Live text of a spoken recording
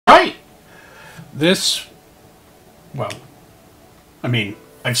this, well, I mean,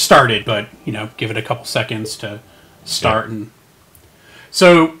 I've started, but, you know, give it a couple seconds to start. Yeah. And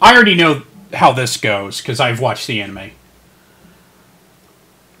so I already know how this goes because I've watched the anime.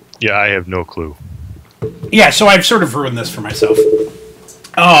 Yeah, I have no clue. Yeah, so I've sort of ruined this for myself.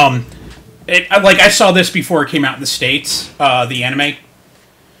 I saw this before it came out in the States, the anime.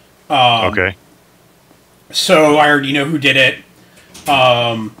 Okay. So I already know who did it.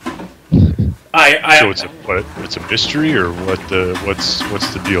 So it's a mystery, or what's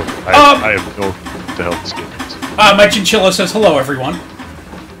the deal? I have no what the hell this game is. My chinchilla says hello, everyone.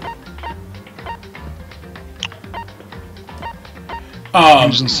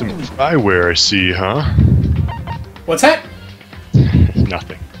 Using some spyware, I see, huh? What's that?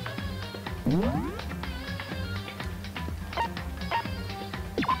 Nothing.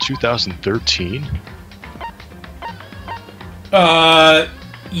 (2013)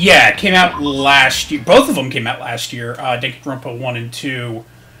 Yeah, it came out last year. Both of them came out last year. Danganronpa 1 and 2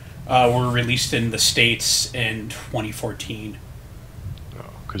 were released in the States in 2014.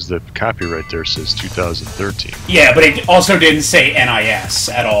 Because the copyright there says 2013. Yeah, but it also didn't say NIS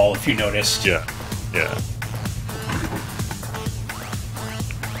at all, if you noticed. Yeah, yeah.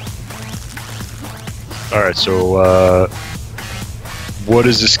 Alright, so, what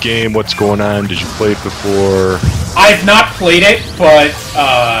is this game? What's going on? Did you play it before? I've not played it, but,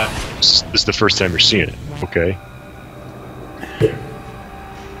 This is the first time you're seeing it, okay?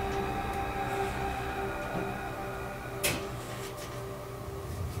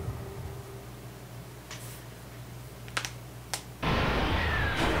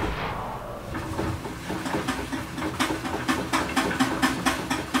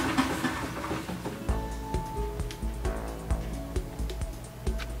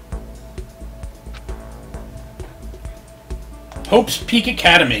 Hope's Peak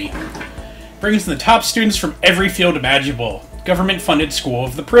Academy brings in the top students from every field imaginable. Government-funded school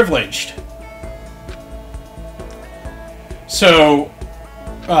of the privileged. So,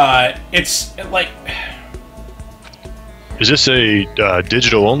 it's like... Is this a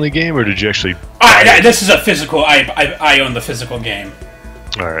digital-only game, or did you actually... This is a physical... I own the physical game.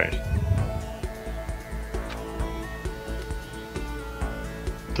 Alright.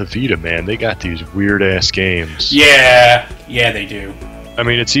 The Vita, man, they got these weird-ass games. Yeah, they do. I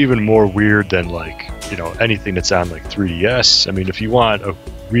mean, it's even more weird than, like, you know, anything that's on, like, 3DS. I mean, if you want a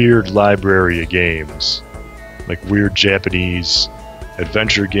weird library of games, like weird Japanese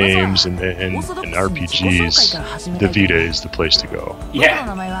adventure games and RPGs, the Vita is the place to go.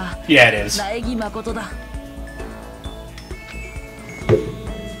 Yeah. Yeah, it is.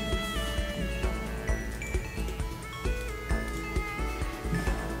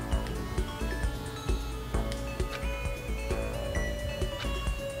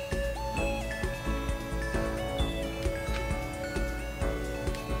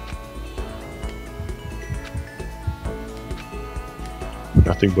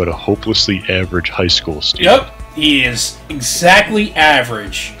 Nothing but a hopelessly average high school student. Yep, he is exactly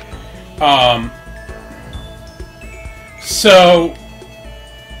average.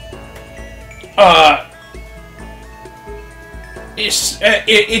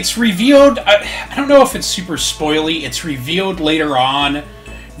 It's revealed. I don't know if it's super spoily. It's revealed later on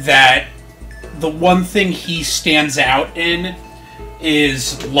that the one thing he stands out in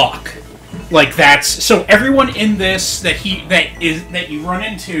is luck. Like that's so everyone in this that you run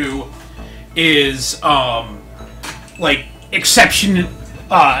into is like exception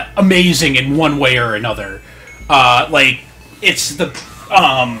amazing in one way or another. Like it's the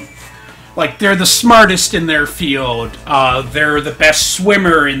like they're the smartest in their field. They're the best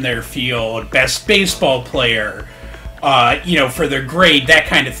swimmer in their field, best baseball player. You know, for their grade, that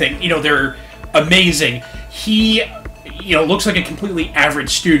kind of thing. You know, they're amazing. He, you know, looks like a completely average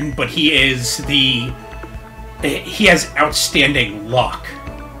student, but he has outstanding luck,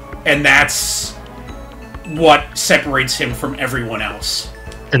 and that's what separates him from everyone else.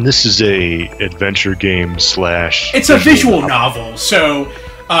 And this is a adventure game slash... It's a visual novel. So,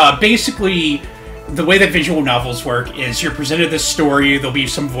 basically, the way that visual novels work is you're presented this story, there'll be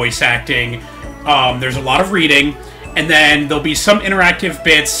some voice acting, there's a lot of reading, and then there'll be some interactive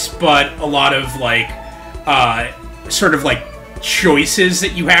bits, but a lot of, like, sort of, like, choices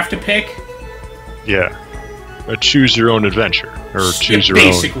that you have to pick. Yeah. Choose your own adventure. Or choose your own...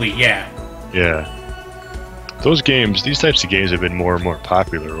 Basically, yeah. Yeah. Those games, these types of games have been more and more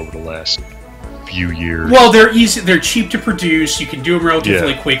popular over the last few years. Well, they're easy, they're cheap to produce, you can do them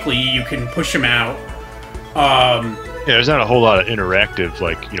relatively quickly, you can push them out. Yeah, there's not a whole lot of interactive,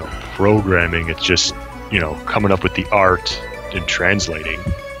 like, you know, programming. It's just, you know, coming up with the art and translating.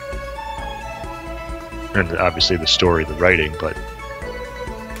 and obviously the story, the writing, but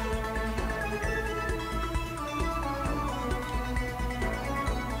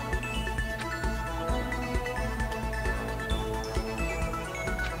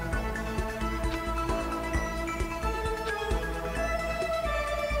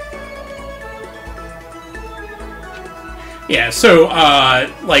Yeah, so,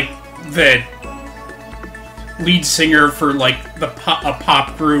 like, the lead singer for, like, a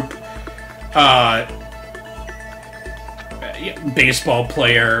pop group, baseball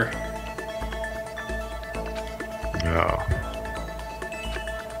player. no.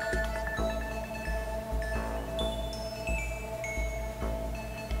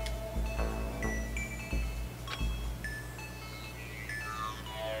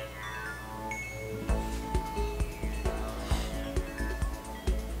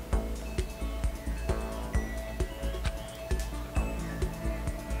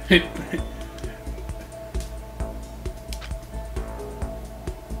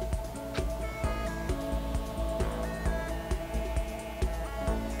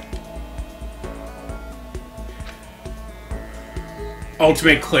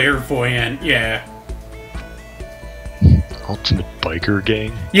 Ultimate clairvoyant, yeah. Ultimate biker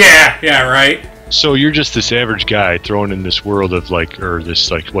gang? Yeah, right? So you're just this average guy thrown in this world of, like, or this,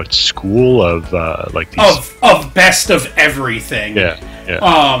 like, what, school of, like, these... Of best of everything. Yeah.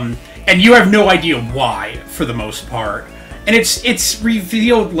 And you have no idea why, for the most part. And it's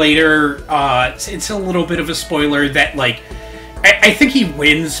revealed later, it's a little bit of a spoiler, that, like, I think he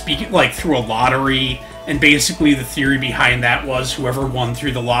wins, like, through a lottery, and basically the theory behind that was whoever won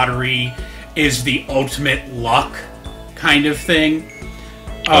through the lottery is the ultimate luck kind of thing.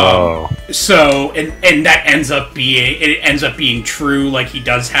 So, and that ends up being true, like, he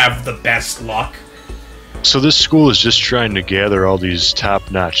does have the best luck. So this school is just trying to gather all these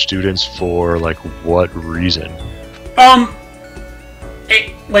top-notch students for, like, what reason?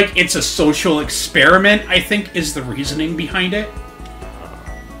 It's a social experiment, I think, is the reasoning behind it.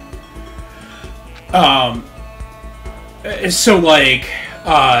 So, like,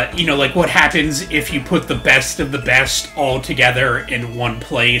 like, what happens if you put the best of the best all together in one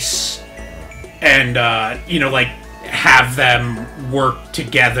place and, like, have them work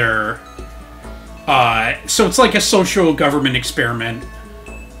together. So it's like a social government experiment.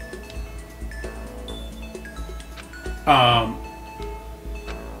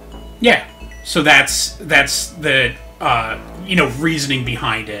 Yeah. So that's the, reasoning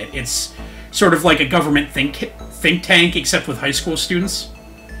behind it. It's sort of like a government think tank, except with high school students.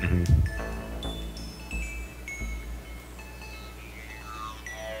 Mm-hmm.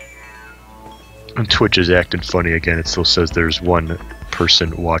 And Twitch is acting funny again. It still says there's one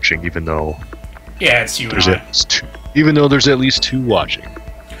person watching, even though... Yeah, it's you and I. Even though there's at least two watching.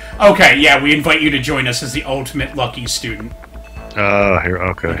 Okay, yeah, we invite you to join us as the ultimate lucky student. Okay,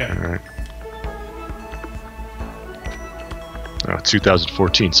 alright.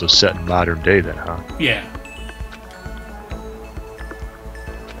 2014, so set in modern day then, huh? Yeah.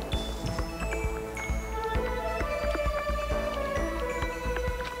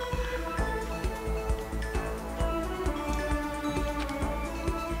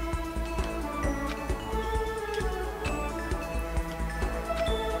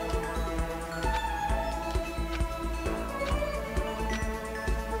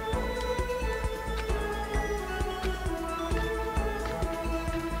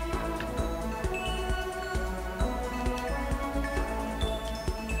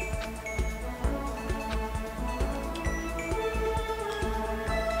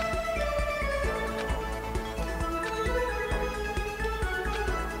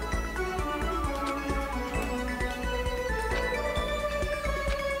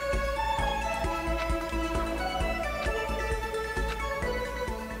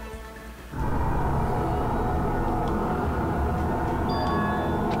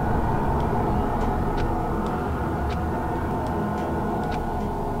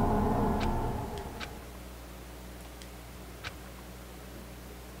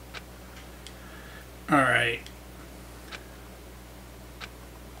 Alright.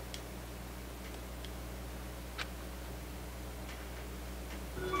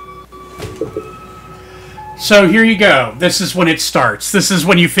 So here you go. This is when it starts. This is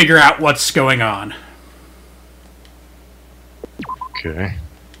when you figure out what's going on. Okay.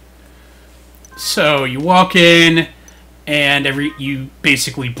 So you walk in, and you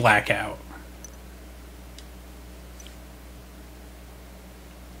basically black out.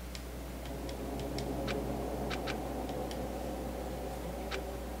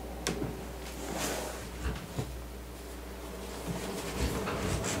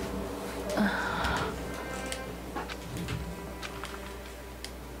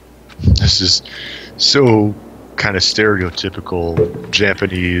 this is so kind of stereotypical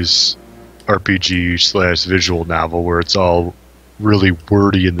Japanese RPG / visual novel where it's all really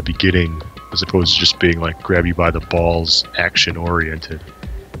wordy in the beginning as opposed to just being like grab you by the balls, action oriented.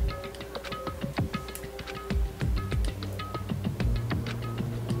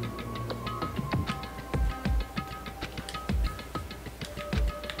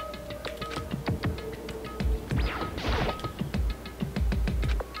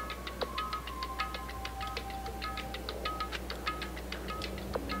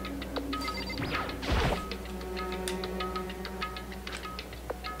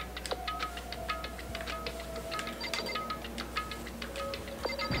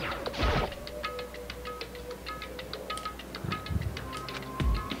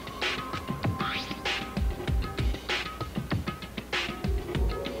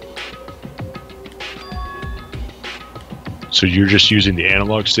 So you're just using the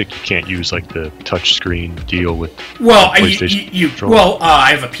analog stick. You can't use like the touch screen deal with. Well, PlayStation I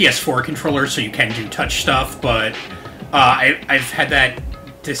have a PS4 controller, so you can do touch stuff, but I've had that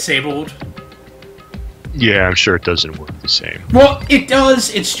disabled. Yeah, I'm sure it doesn't work the same. Well, it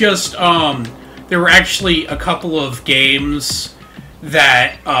does. It's just there were actually a couple of games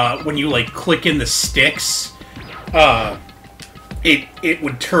that when you like click in the sticks, it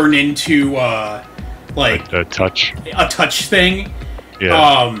would turn into like a touch thing.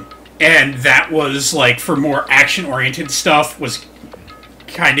 Yeah. And that was like for more action oriented stuff was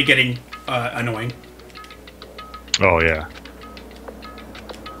kind of getting annoying. Oh yeah.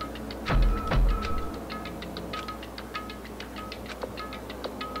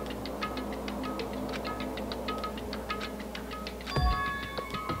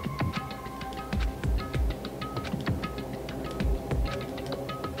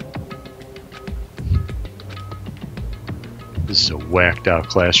 This is a whacked out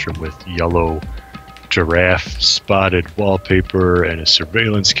classroom with yellow giraffe spotted wallpaper and a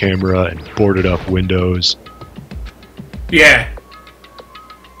surveillance camera and boarded up windows. Yeah.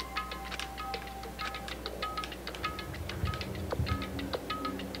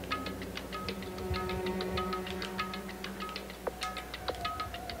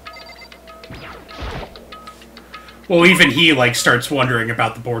 Well, even he like starts wondering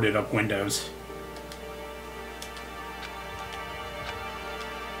about the boarded up windows.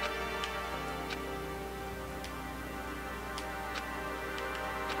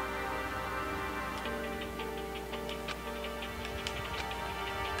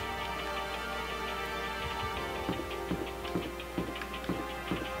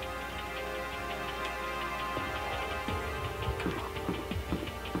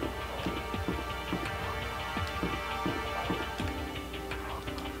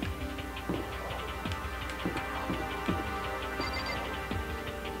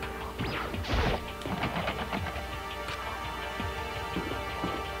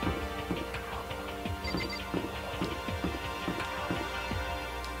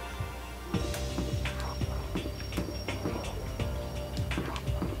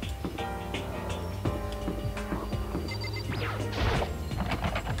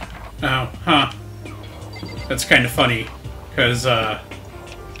 Oh, huh. That's kind of funny, because, yeah.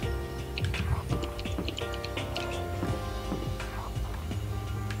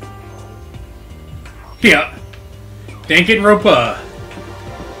 Danganronpa.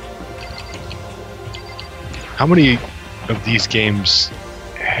 How many of these games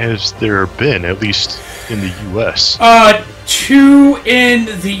has there been, at least in the US? 2 in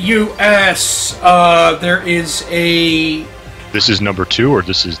the US. There is a... This is number 2, or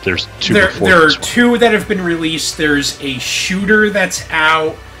there's 2 There before are this one? 2 that have been released. There's a shooter that's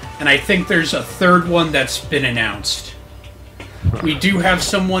out, and I think there's a 3rd one that's been announced. We do have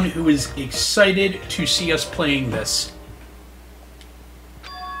someone who is excited to see us playing this.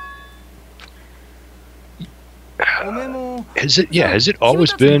 Has it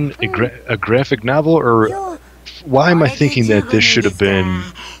always been a graphic novel, or why am I thinking that this should have been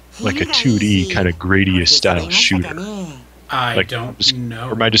like a 2D kind of Gradius style shooter? I don't know.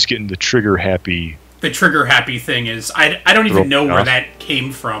 Or am I just getting the trigger happy? The trigger happy thing is, I don't even know where that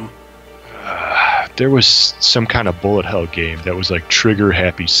came from. There was some kind of bullet hell game that was like trigger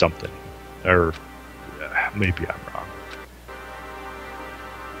happy something, or maybe I'm wrong.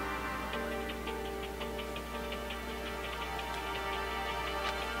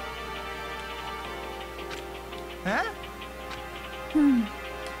 Huh?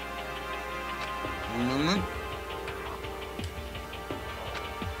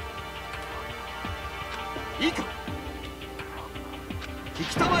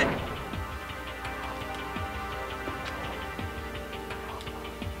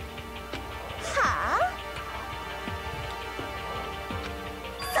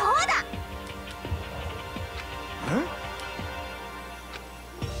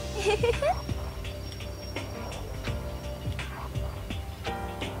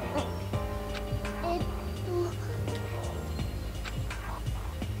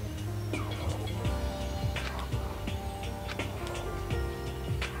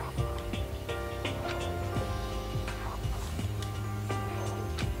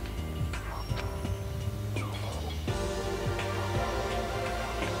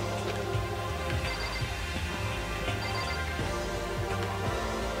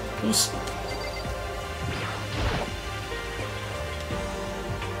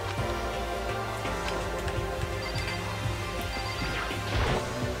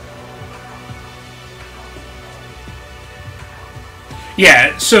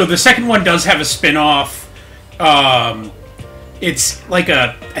 Yeah, so the second one does have a spin-off. It's like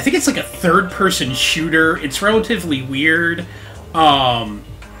I think it's like a third-person shooter. It's relatively weird. I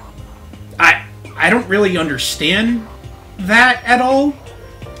don't really understand that at all.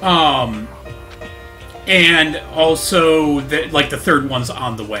 And also, the third one's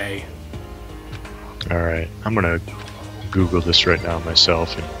on the way. Alright, I'm gonna Google this right now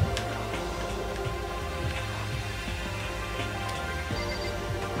myself. And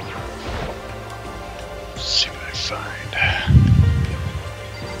see what I find.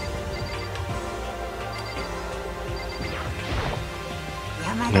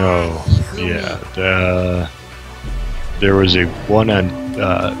 No, yeah, there was a one on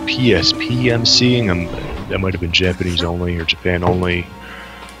PSP I'm seeing. That might have been Japanese only or Japan only.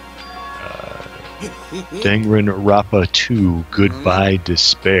 Danganronpa 2, Goodbye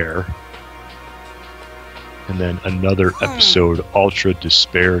Despair. And then another episode, Ultra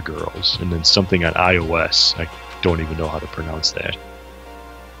Despair Girls. And then something on iOS. I don't even know how to pronounce that.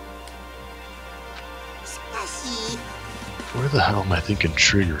 Where the hell am I thinking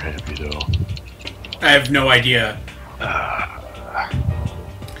Trigger Happy, though? I have no idea.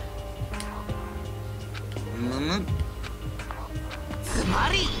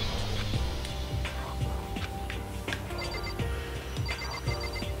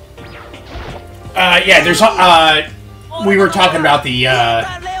 Yeah, there's we were talking about the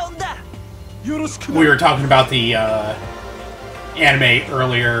anime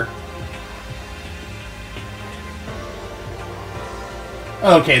earlier.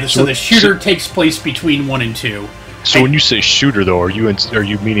 Okay, so the shooter takes place between 1 and 2. So when you say shooter, though, are you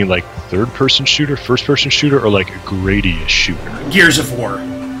meaning like third-person shooter, first-person shooter, or like a Gradius shooter? Gears of War.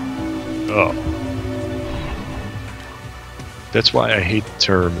 Oh. That's why I hate the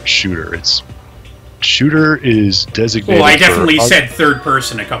term shooter. Shooter is designated. Well, I definitely said third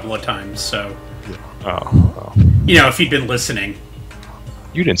person a couple of times, so. Oh. You know, if you'd been listening.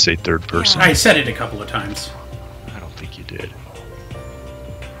 You didn't say third person. I said it a couple of times. I don't think you did.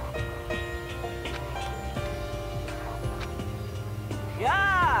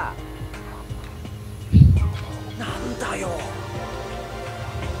 Yeah.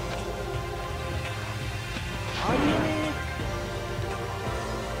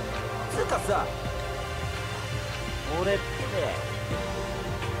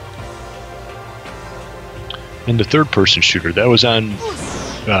 And the third-person shooter, that was on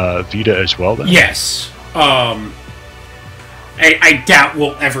Vita as well, then? Yes. I doubt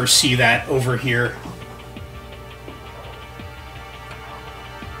we'll ever see that over here.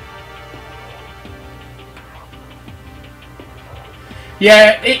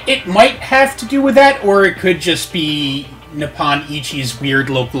 Yeah, it might have to do with that, or it could just be Nippon Ichi's weird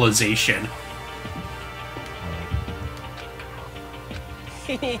localization.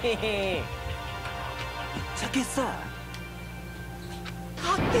 I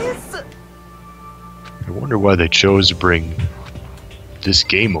wonder why they chose to bring this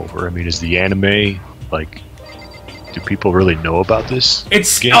game over. I mean, is the anime, like, do people really know about this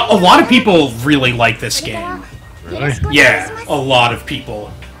game? A lot of people really like this game. Really? Yeah, a lot of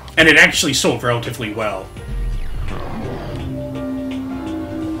people. And it actually sold relatively well.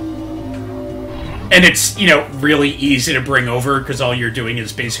 And it's, really easy to bring over, because all you're doing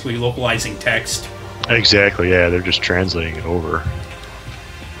is basically localizing text. Exactly, yeah, they're just translating it over.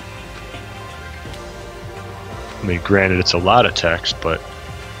 I mean, granted, it's a lot of text, but...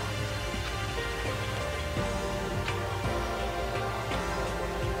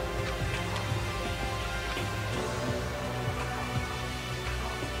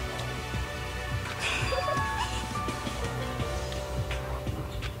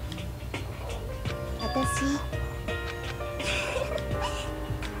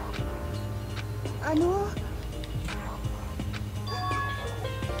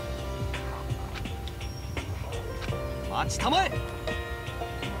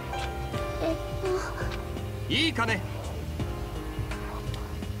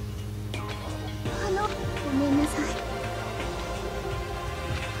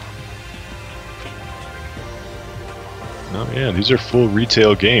 Oh yeah, these are full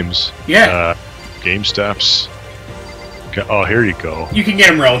retail games. Yeah. GameStops. Oh, here you go. You can get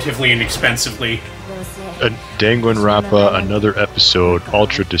them relatively inexpensively. Danganronpa, another episode,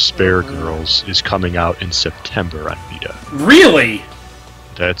 Ultra Despair Girls, is coming out in September on Vita. Really?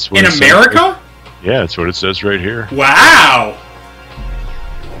 That's what in America? Yeah, that's what it says right here. Wow.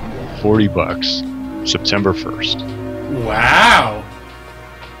 $40, September 1st. Wow.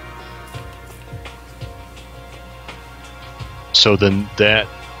 So then that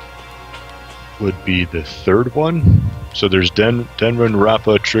would be the third one. So there's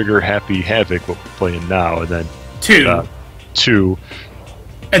Danganronpa, Trigger, Happy Havoc, what we're playing now, and then two,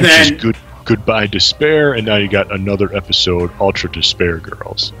 and which then is Goodbye Despair, and now you got another episode, Ultra Despair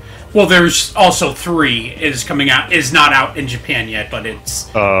Girls. Well, there's also 3 is coming out. Is not out in Japan yet, but it's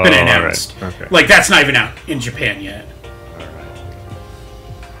been announced. Right. Okay. Like that's not even out in Japan yet.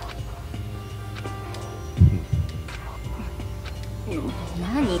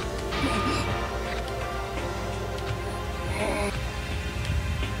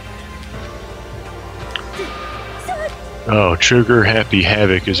 Oh, Trigger Happy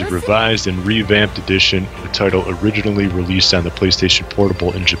Havoc is a revised and revamped edition of the title originally released on the PlayStation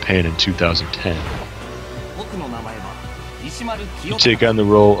Portable in Japan in 2010. You take on the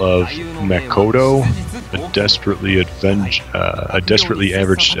role of Makoto, a desperately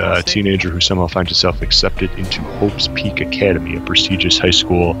average teenager who somehow finds herself accepted into Hope's Peak Academy, a prestigious high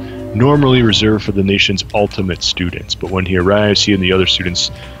school normally reserved for the nation's ultimate students. But when he arrives, he and the other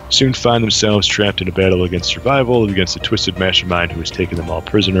students soon find themselves trapped in a battle against survival against a twisted mastermind who has taken them all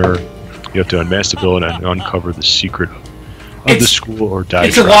prisoner. You have to unmask the villain and uncover the secret of the school or die.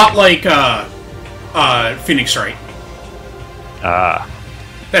 It's a lot like Phoenix Wright.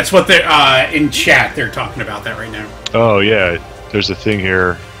 That's what they're in chat. They're talking about that right now. Oh yeah, there's a thing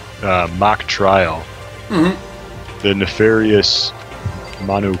here, mock trial. Mm-hmm. The nefarious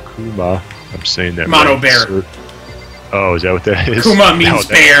Monokuma. I'm saying that Mono right. bear. Oh, is that what that is? Kuma means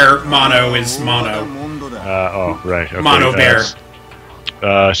bear. Mono is mono. Oh right. Okay. Mono bear.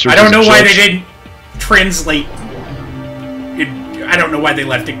 I don't know why they didn't translate. I don't know why they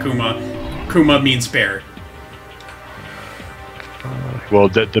left it Kuma. Kuma means bear. Well,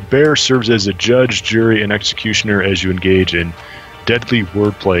 the bear serves as a judge, jury, and executioner as you engage in deadly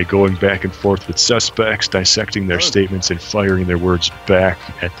wordplay, going back and forth with suspects, dissecting their statements, and firing their words back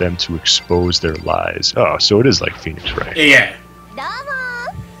at them to expose their lies. Oh, so it is like Phoenix Wright. Yeah.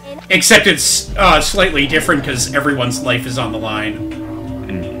 Except it's slightly different because everyone's life is on the line.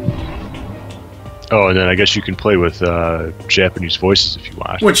 Oh, and then I guess you can play with Japanese voices if you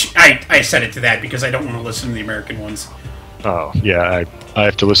want. Which, I set it to that because I don't want to listen to the American ones. Oh, yeah, I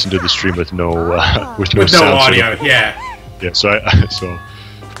have to listen to the stream with no with no no sound, audio. So, yeah. Yeah,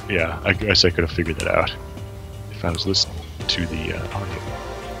 yeah, I guess I could have figured that out if I was listening to the audio.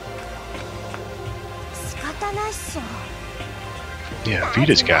 Yeah,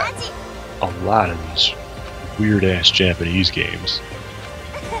 Vita's got a lot of these weird ass Japanese games.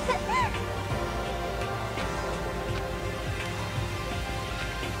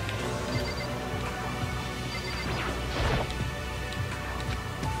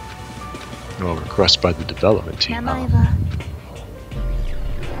 Oh, request by the development team.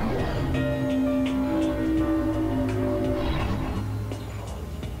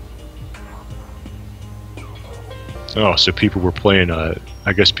 Oh, so people were playing. I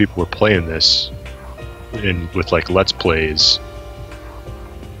guess people were playing this with like Let's Plays,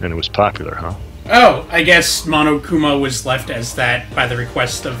 and it was popular, huh? Oh, I guess Monokuma was left as that by the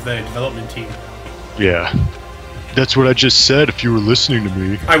request of the development team. Yeah, that's what I just said. If you were listening to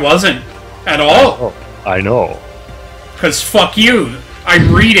me, I wasn't. At all? Oh, I know. Because fuck you.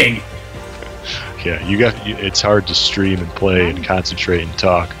 I'm reading. Yeah, it's hard to stream and play and concentrate and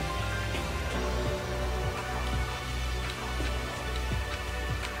talk.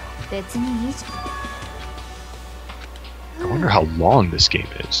 I wonder how long this game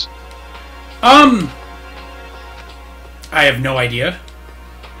is. I have no idea.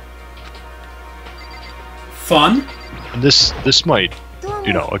 Fun? And this might,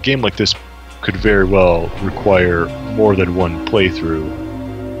 a game like this could very well require more than one playthrough.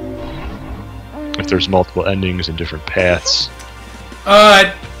 If there's multiple endings and different paths.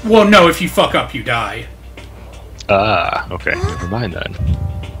 Well, no, if you fuck up, you die. Ah, okay, never mind then.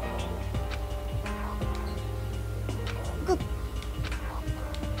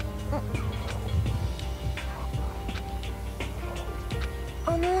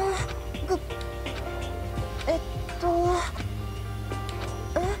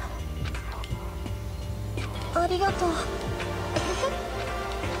 りがとう。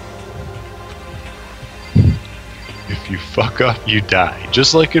 If you fuck up, you die,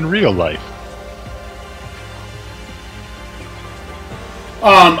 just like in real life.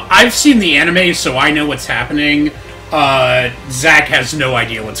 I've seen the anime, so I know what's happening. Zach has no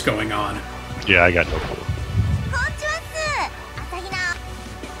idea what's going on. Yeah, I got no clue. こんちはっす。朝日奈。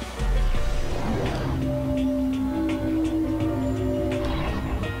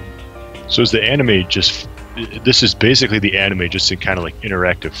 So is the anime just... This is basically the anime just in kind of like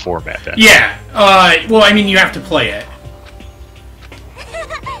interactive format then? Yeah, well, I mean, you have to play it.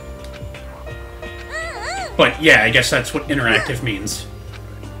 But yeah, I guess that's what interactive means.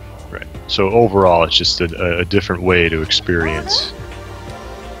 Right. So overall, it's just a different way to experience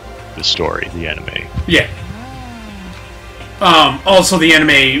the story, the anime. Yeah. Also, the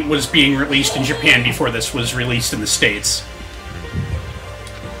anime was being released in Japan before this was released in the States.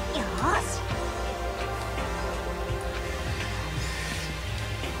 よーし。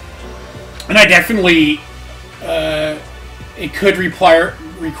 And I definitely, it could require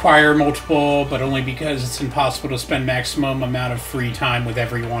multiple, but only because it's impossible to spend maximum amount of free time with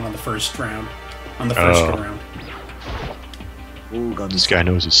everyone on the first round. On the first round. This guy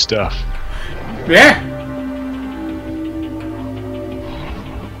knows his stuff. Yeah.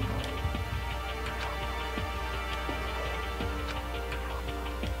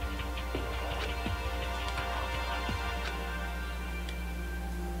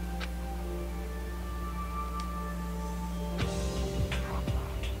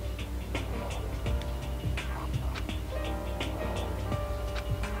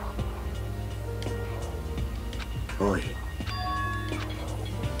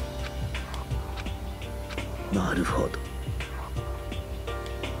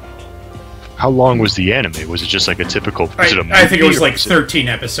 How long was the anime? Was it just like a typical... Was it a movie, I think it was or like was 13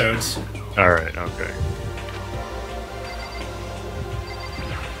 episodes. Alright, okay.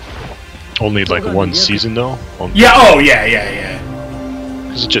 Only like one season though? Yeah, oh yeah.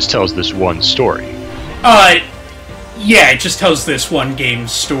 Because it just tells this one story. Yeah, it just tells this one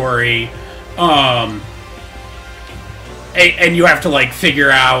game's story. And you have to like figure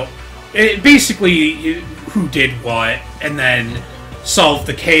out basically who did what, and then solve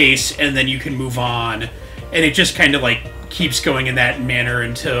the case, and then you can move on. And it just kind of like keeps going in that manner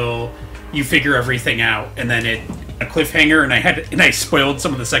until you figure everything out, and then a cliffhanger, and I spoiled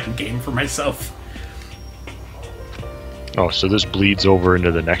some of the second game for myself. Oh, so this bleeds over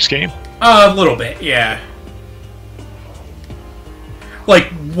into the next game? A little bit, yeah. Like,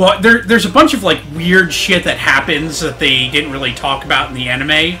 what? There's a bunch of like weird shit that happens that they didn't really talk about in the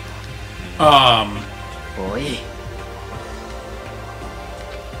anime. Boy.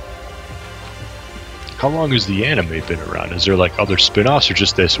 How long has the anime been around? Is there like other spin-offs or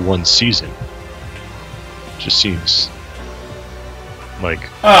just this one season? Just seems like...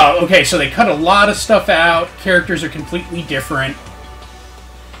 Oh, okay, so they cut a lot of stuff out. Characters are completely different.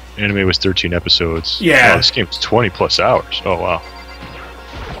 Anime was 13 episodes. Yeah. Oh, this game's 20 plus hours. Oh, wow.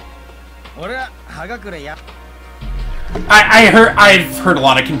 I've heard a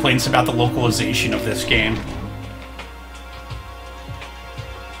lot of complaints about the localization of this game.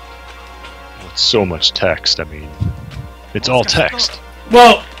 It's so much text, I mean... It's all text.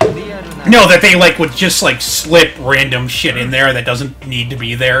 Well, no, that they like would just like slip random shit in there that doesn't need to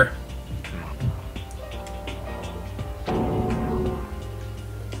be there.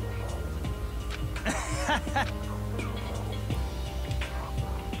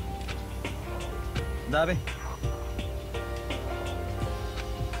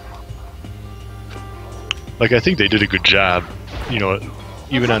 Like, I think they did a good job, you know,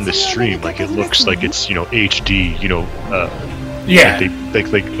 even on the stream. Like, it looks like it's, you know, HD, you know, yeah.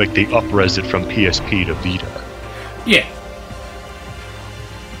 Like they up-res it from PSP to Vita. Yeah.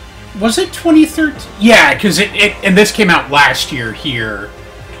 Was it 2013? Yeah, because and this came out last year here.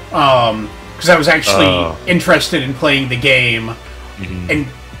 Because I was actually interested in playing the game, and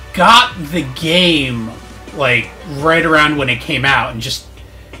got the game like right around when it came out, and just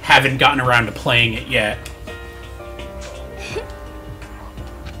haven't gotten around to playing it yet.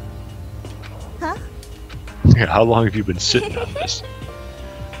 Yeah, how long have you been sitting on this?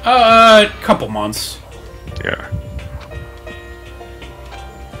 Couple months. Yeah.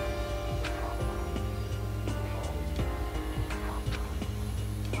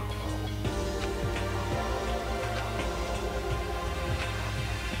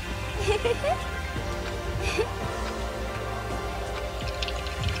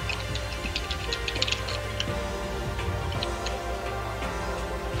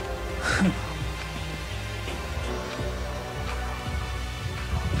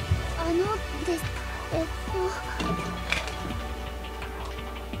 えっ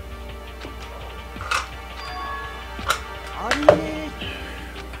あれ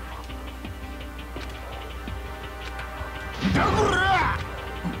だこら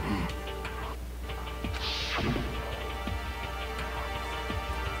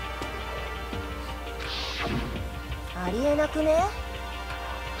ありえなくね。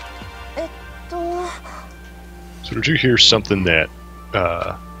So did you hear something that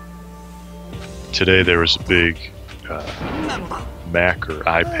today there was a big Mac or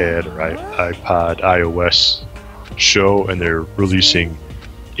iPad or iPod iOS show, and they're releasing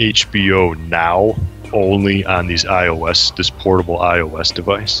HBO Now only on this portable iOS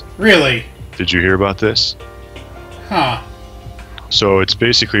device? Really? Did you hear about this? Huh. So it's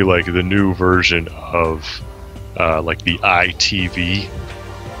basically like the new version of like the iTV,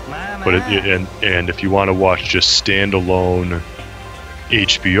 but and if you want to watch just standalone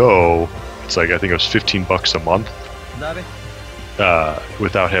HBO, it's like I think it was $15 a month,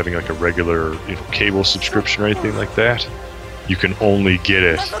 without having like a regular cable subscription or anything like that. You can only get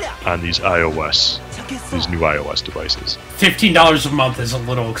it on these new iOS devices. $15 a month is a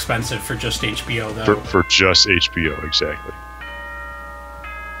little expensive for just HBO, though. For just HBO, exactly.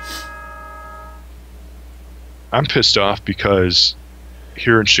 I'm pissed off because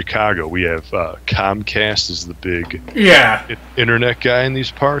here in Chicago we have Comcast is the big internet guy in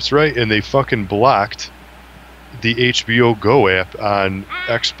these parts, right? And they fucking blocked the HBO Go app on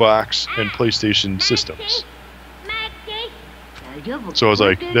Xbox and PlayStation systems. So I was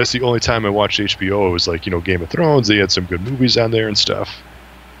like, that's the only time I watched HBO. It was like, Game of Thrones, they had some good movies on there and stuff.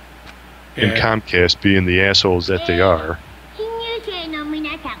 Yeah. And Comcast, being the assholes that they are.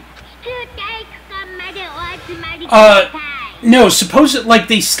 No, suppose it, like,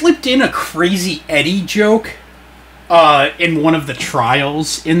 they slipped in a Crazy Eddie joke, in one of the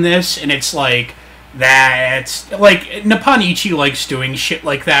trials in this, and it's like, that's, like, Nipponichi likes doing shit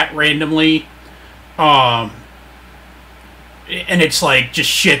like that randomly, and it's like, just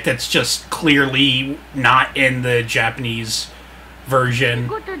shit that's just clearly not in the Japanese version.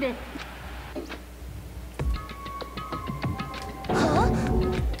 Huh?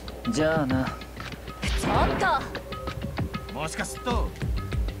 ちょっともしかすると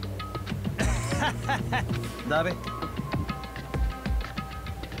だべ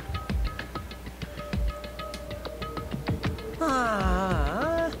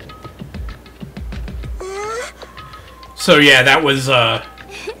So yeah, that was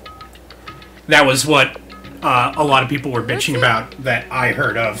what a lot of people were bitching about that I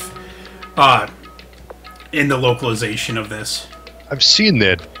heard of in the localization of this. I've seen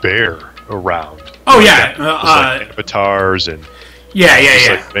that bear around. Oh yeah, like avatars and yeah.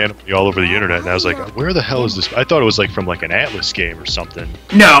 like randomly all over the internet, and I was like, where the hell is this? I thought it was like from like an Atlas game or something.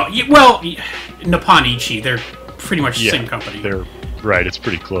 No, well, Nipponichi, they're pretty much the same company. They're right. It's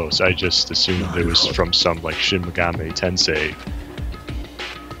pretty close. I just assumed it was from some like Shin Megami Tensei.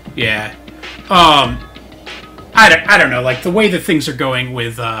 Yeah, I don't know. Like the way that things are going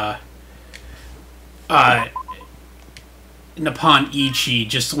with Nipponichi,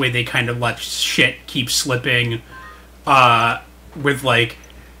 just the way they kind of let shit keep slipping, with like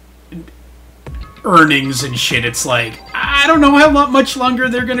earnings and shit. It's like I don't know how much longer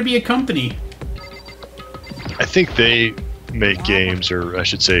they're going to be a company. I think they make games, or I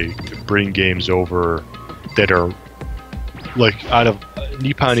should say, bring games over that are like out of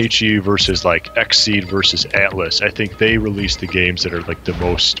Nipponichi versus like Xseed versus Atlas. I think they release the games that are like the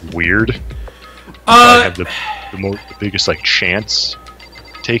most weird. Have the biggest like chance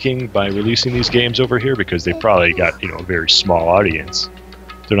taking by releasing these games over here, because they probably got a very small audience.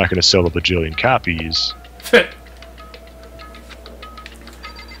 They're not going to sell a bajillion copies.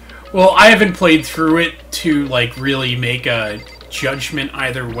 Well, I haven't played through it to like really make a judgment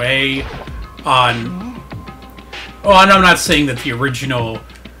either way on. Oh, and I'm not saying that the original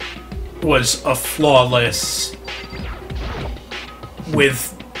was a flawless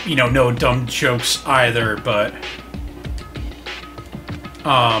with no dumb jokes either, but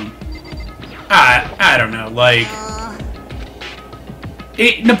I don't know, like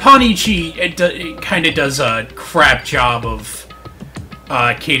Nipponichi it kind of does a crap job of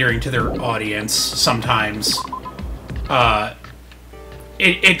catering to their audience sometimes.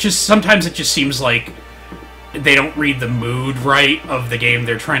 Sometimes it just seems like they don't read the mood right of the game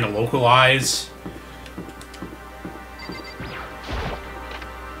they're trying to localize.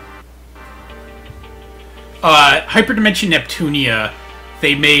 Hyperdimension Neptunia,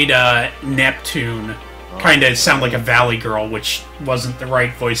 they made Neptune kind of sound like a Valley Girl, which wasn't the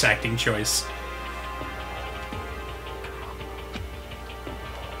right voice acting choice.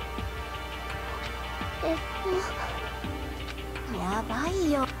 やば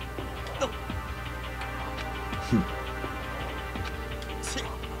いよ。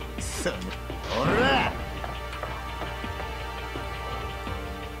そのほら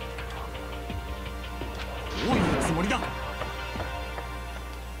どういうつもりだ。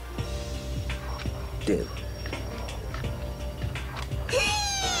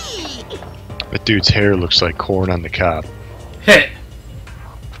 That dude's hair looks like corn on the cob. Hit.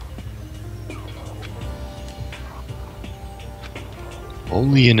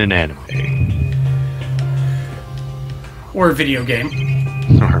 Only in an anime. Or a video game.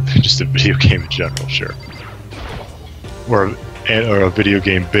 Or just a video game in general, sure. Or a video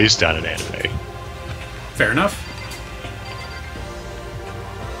game based on an anime. Fair enough.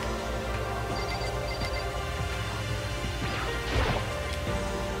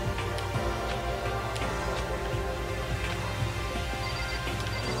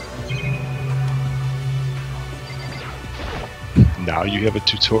 Now you have a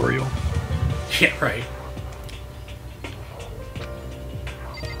tutorial? Yeah, right.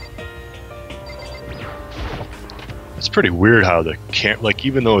 It's pretty weird how the like,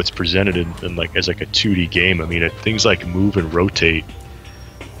 even though it's presented in like as like a 2D game, I mean, things like move and rotate.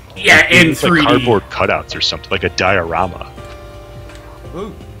 Yeah, like, in it's 3D. like cardboard cutouts or something, like a diorama.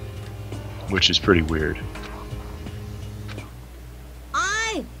 Ooh. Which is pretty weird.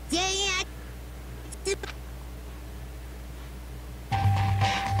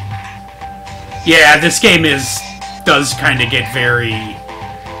 Yeah, this game does kind of get very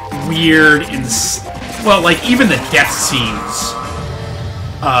weird and well, like even the death scenes,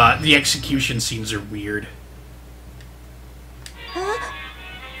 the execution scenes are weird.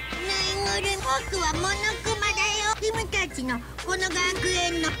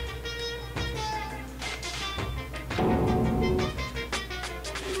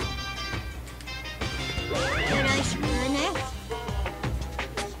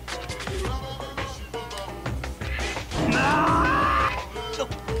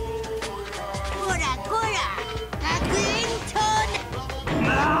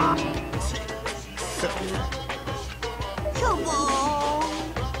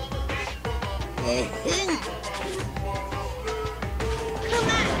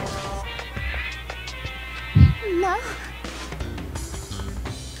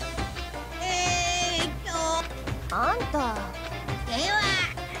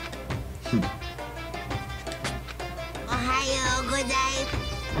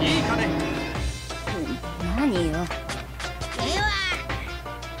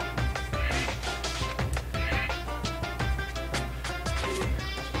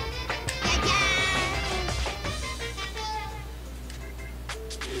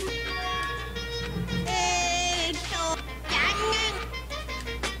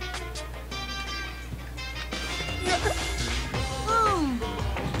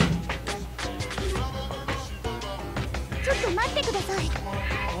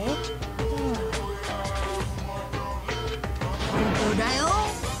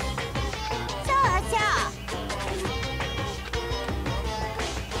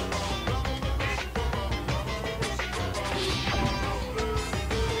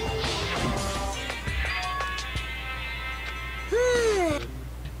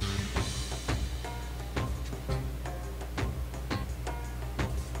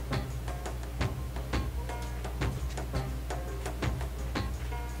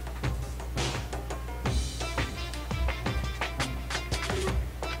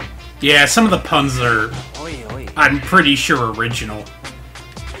 Yeah, some of the puns are, I'm pretty sure, original.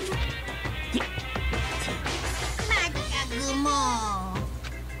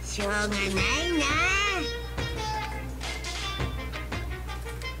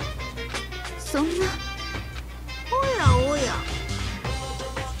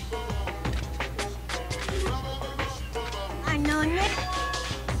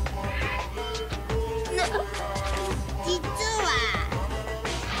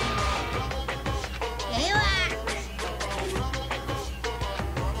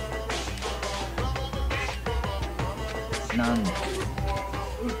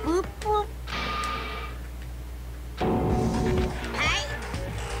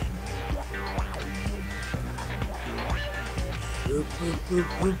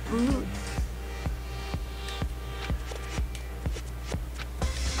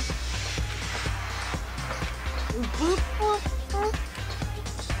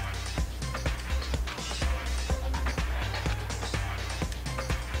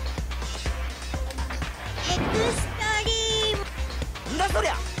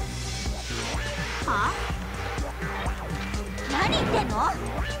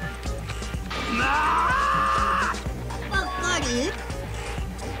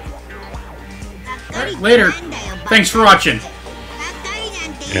 Alright, later. Thanks for watching.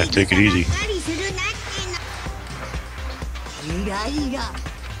 Yeah, take it easy.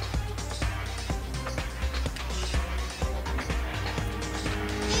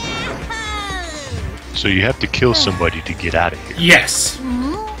 So you have to kill somebody to get out of here. Yes.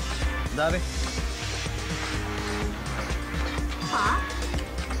 だべ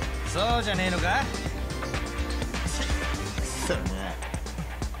そうじゃねえのかそんな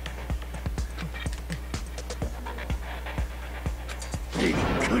びっ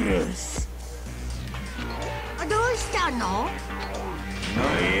くりすどうしたの？い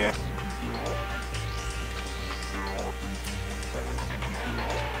や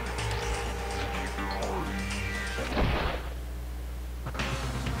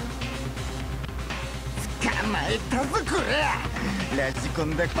捕まえたぞこれラジコ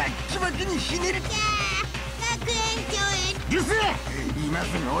ンでバッキバキにひねる学園長へ。うるせえ今す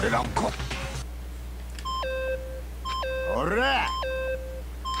ぐ俺らをほら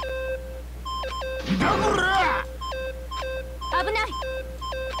だこら危ない。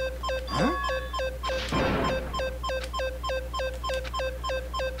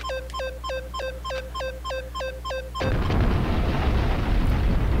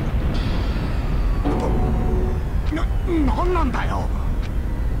なんなんだよ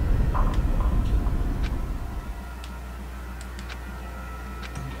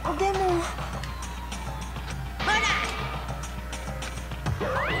でも。ほら。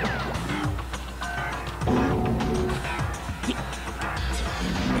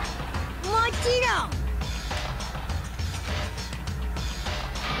もちろん。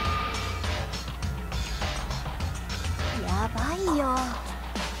やばいよ。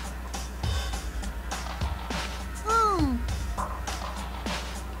うん。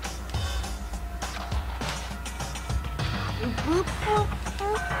ぶっぽ。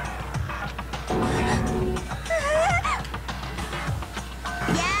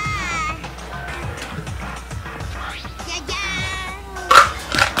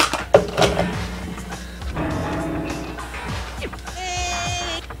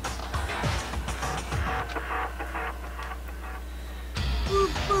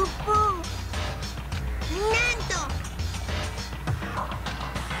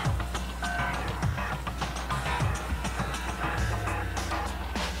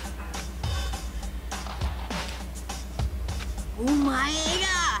お前らい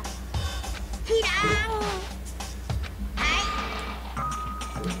らん。はい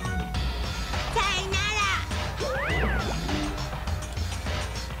さよなら。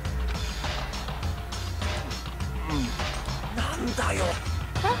なんだよ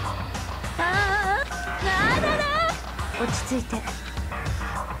なだな。落ち着いて。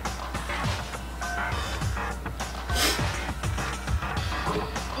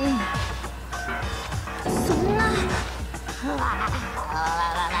そんな。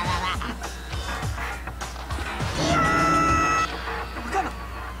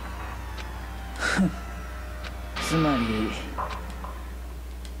つまり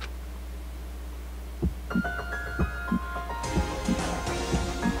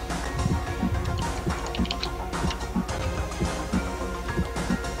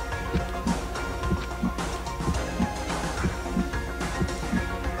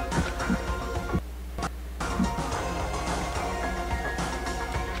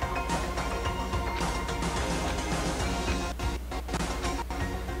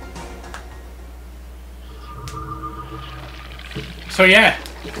So yeah,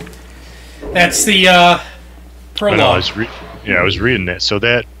 that's the I prologue. know, I was reading that. So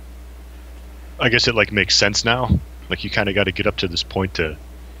that, I guess it like makes sense now. Like you kind of got to get up to this point to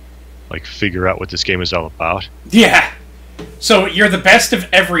like figure out what this game is all about. Yeah. So you're the best of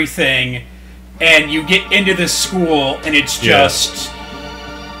everything, and you get into this school, and it's just,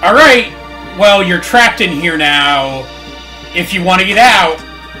 all right. Well, you're trapped in here now. If you want to get out,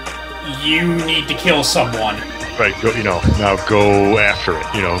 you need to kill someone. Right, go, now go after it.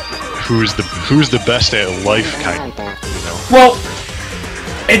 Who's the best at life kind of, Well,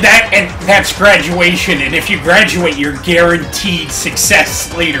 and that's graduation, and if you graduate, you're guaranteed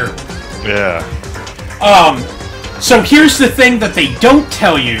success later. Yeah. So here's the thing that they don't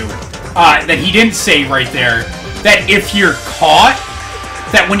tell you, that he didn't say right there, that if you're caught,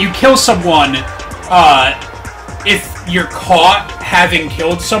 that when you kill someone, if you're caught having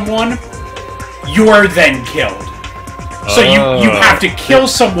killed someone, you're then killed. So you have to kill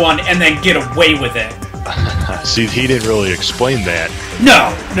someone and then get away with it. See, he didn't really explain that.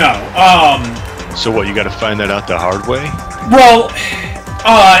 No. So what, you gotta find that out the hard way? Well,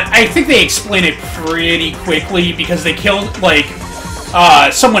 I think they explain it pretty quickly because they kill, like,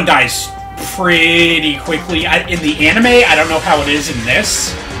 someone dies pretty quickly. In the anime, I don't know how it is in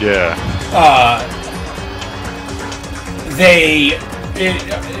this. Yeah.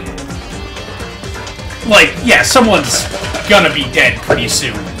 Someone's gonna be dead pretty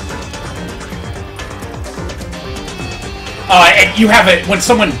soon. And you have it, when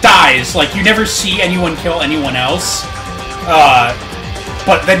someone dies, like, you never see anyone kill anyone else,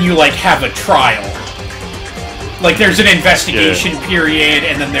 but then you, like, have a trial. Like, there's an investigation period,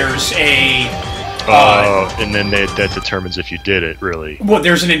 and then there's a... and then that determines if you did it, really. Well,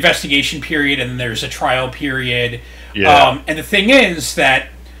 there's an investigation period, and then there's a trial period. Yeah. And the thing is that,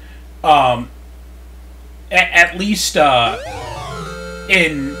 at least, in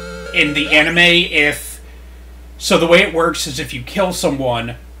the anime, so the way it works is if you kill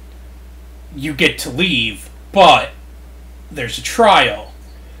someone, you get to leave, but there's a trial.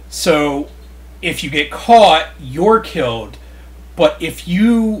 So if you get caught, you're killed, but if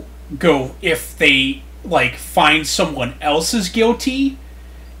they, like, find someone else is guilty,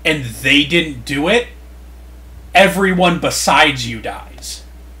 and they didn't do it, everyone besides you dies.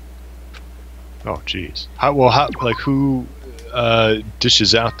 Oh, jeez. Who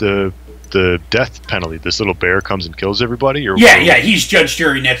dishes out the death penalty? This little bear comes and kills everybody, or he's judge,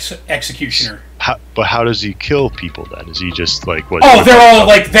 jury, and executioner. But how does he kill people then? Is he just like what? Oh, they're all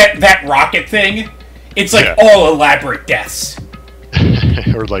like that rocket thing. It's like all elaborate deaths.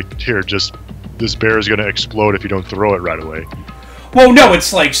 Or like, here, just this bear is gonna explode if you don't throw it right away. Well, no,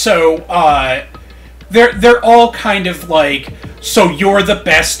 it's like, so they're all kind of like, so you're the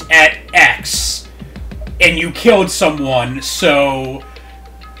best at X, and you killed someone, so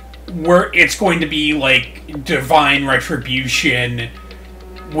it's going to be like divine retribution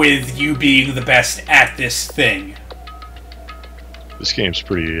with you being the best at this thing. This game's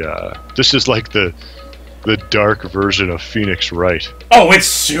pretty, this is like the dark version of Phoenix Wright. Oh, it's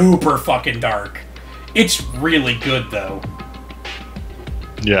super fucking dark. It's really good, though.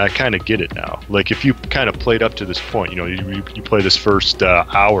 Yeah, I kind of get it now. Like, if you kind of played up to this point, you know, you play this first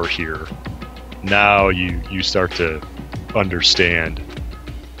hour here, now you start to understand.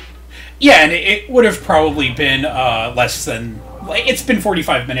 Yeah, and it would have probably been less than... Like, it's been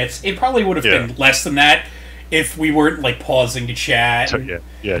 45 minutes. It probably would have been less than that if we weren't, like, pausing to chat. Talking to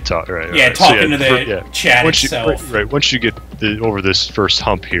the chat itself. Right, once you get over this first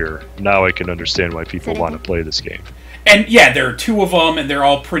hump here, now I can understand why people want to play this game. And, yeah, there are two of them, and they're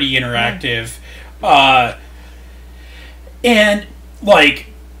all pretty interactive. And, like...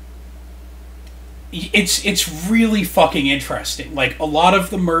 It's really fucking interesting. Like, a lot of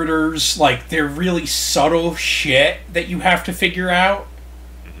the murders, like, they're really subtle shit that you have to figure out.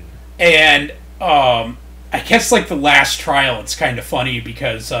 And, I guess, like, the last trial, it's kind of funny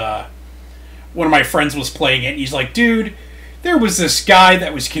because, one of my friends was playing it, and he's like, dude, there was this guy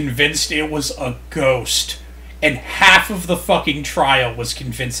that was convinced it was a ghost. And half of the fucking trial was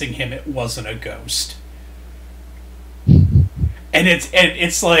convincing him it wasn't a ghost. And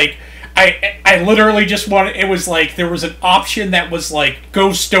it's like... I literally just wanted... It was like, there was an option that was like,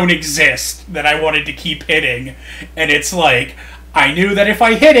 ghosts don't exist, that I wanted to keep hitting. And it's like, I knew that if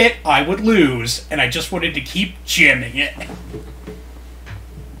I hit it, I would lose. And I just wanted to keep jamming it.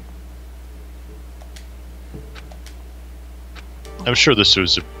 I'm sure this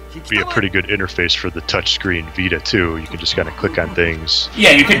would be a pretty good interface for the touchscreen Vita, too. You can just kind of click on things.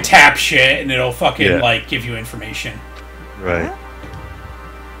 Yeah, you can tap shit, and it'll fucking, like, give you information. Right.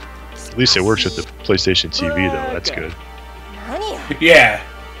 At least it works with the PlayStation TV, though. That's good. Yeah.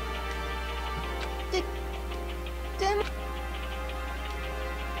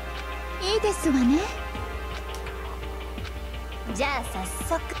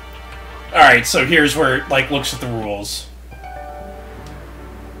 Alright, so here's where it, like, looks at the rules.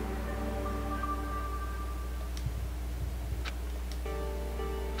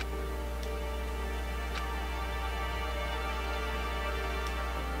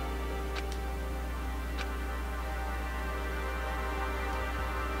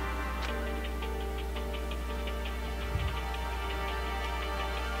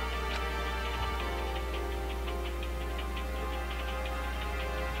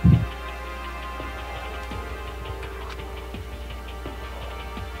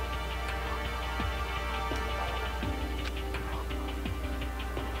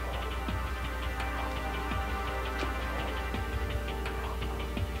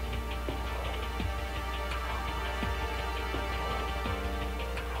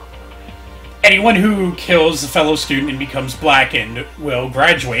 Anyone who kills a fellow student and becomes blackened will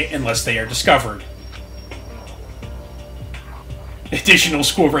graduate unless they are discovered. additional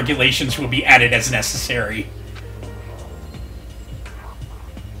school regulations will be added as necessary.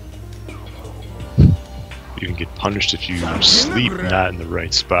 You can get punished if you sleep not in the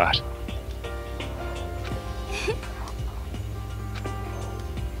right spot.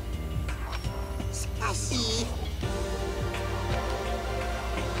 しかし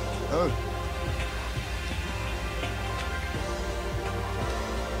おう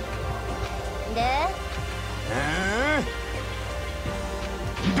で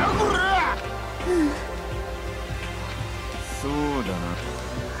だこらそうだな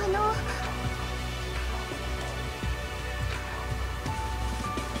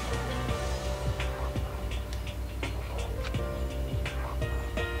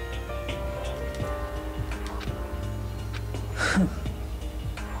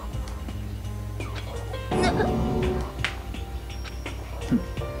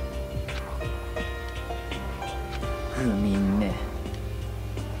不眠ね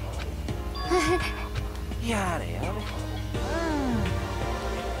やれやれよ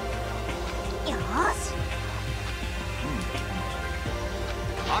ーし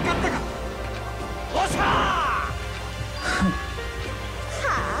分かったかおっしゃは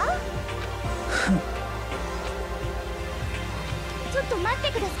あちょっと待っ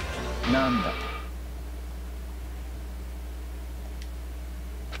てくださいなんだ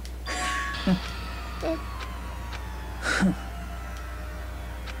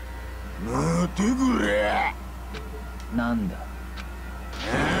待てくれなんだ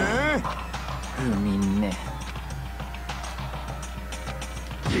不眠ね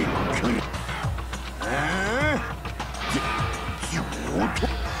びっくり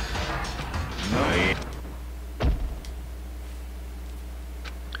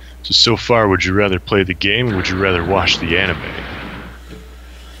So far, would you rather play the game or would you rather watch the anime?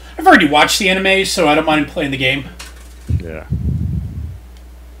 I've already watched the anime, so I don't mind playing the game. Yeah.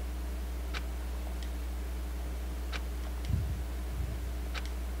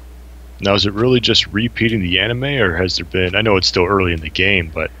 Now, is it really just repeating the anime, or has there been... I know it's still early in the game,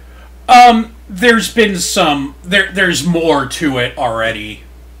 but... There's been some... There's more to it already.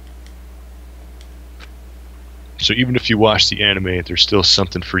 So even if you watch the anime, there's still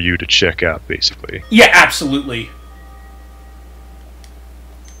something for you to check out, basically. Yeah, absolutely.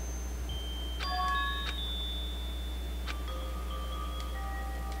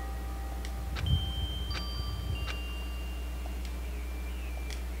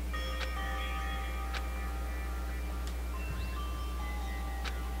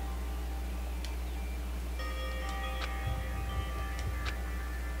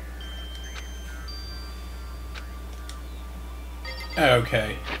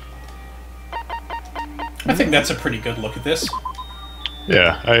 Okay. I think that's a pretty good look at this.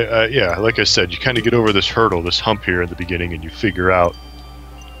 Yeah, yeah, like I said, you kind of get over this hurdle, this hump here in the beginning, and you figure out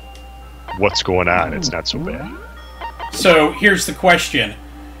what's going on. It's not so bad. So, here's the question.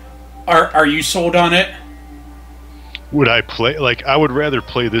 Are you sold on it? Would I play... Like, I would rather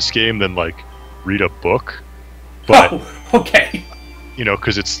play this game than, like, read a book. But, Oh, okay. you know,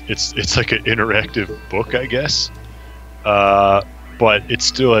 because it's like an interactive book, I guess. But it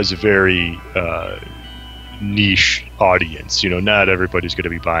still has a very niche audience. You know, not everybody's going to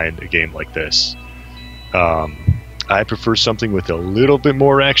be buying a game like this. I prefer something with a little bit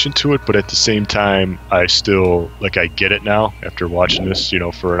more action to it, but at the same time, I still, like, I get it now after watching this, you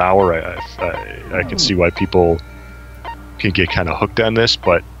know, for an hour. I can see why people can get kind of hooked on this,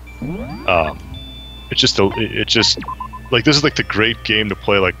 but it's just like, this is like the great game to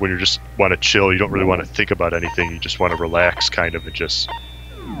play like when you just want to chill, you don't really want to think about anything, you just want to relax kind of and just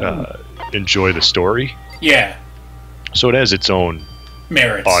enjoy the story. Yeah. So it has its own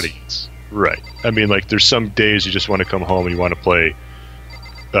Merits. audience. Right. I mean, like, there's some days you just want to come home and you want to play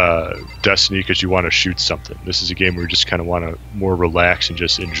Destiny because you want to shoot something. This is a game where you just kind of want to more relax and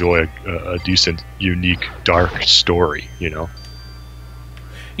just enjoy a decent, unique, dark story, you know?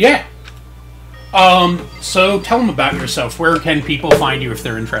 Yeah. So tell them about yourself. Where can people find you if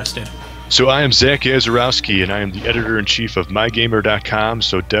they're interested? So I am Zach Yazarowski, and I am the editor-in-chief of Mygamer.com,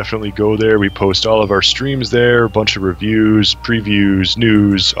 so definitely go there. We post all of our streams there, a bunch of reviews, previews,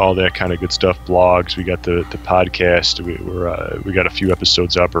 news, all that kind of good stuff, blogs. We got the podcast. We got a few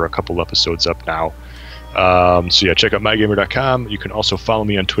episodes up, or a couple episodes up now. So yeah, check out Mygamer.com. You can also follow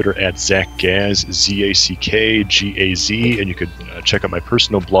me on Twitter at ZachGaz, ZACKGAZ, and you could check out my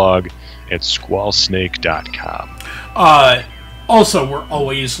personal blog at squallsnake.com. Also, we're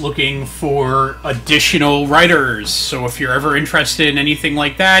always looking for additional writers, so if you're ever interested in anything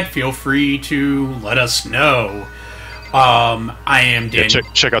like that, feel free to let us know. I am Dan. Yeah,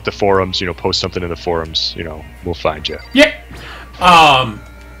 check out the forums, you know, post something in the forums, you know, we'll find you. Yeah. I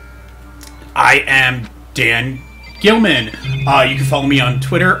am Dan Gilman. You can follow me on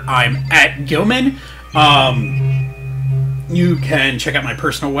Twitter. I'm at Gilman. You can check out my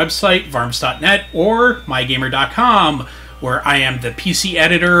personal website, varms.net, or mygamer.com, where I am the PC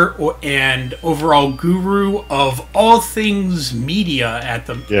editor and overall guru of all things media at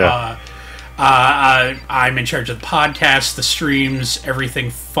the... Yeah. I'm in charge of the podcast, the streams, everything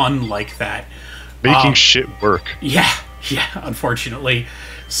fun like that. Making shit work. Yeah, unfortunately.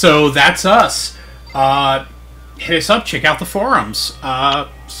 So that's us. Hit us up, check out the forums.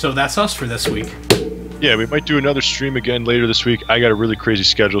 So that's us for this week. Yeah, we might do another stream again later this week. I got a really crazy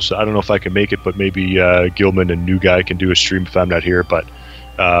schedule, so I don't know if I can make it, but maybe Gilman and New Guy can do a stream if I'm not here. But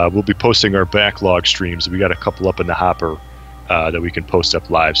we'll be posting our backlog streams. We got a couple up in the hopper that we can post up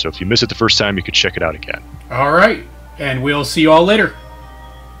live. So if you miss it the first time, you can check it out again. All right, and we'll see you all later.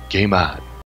 Game on.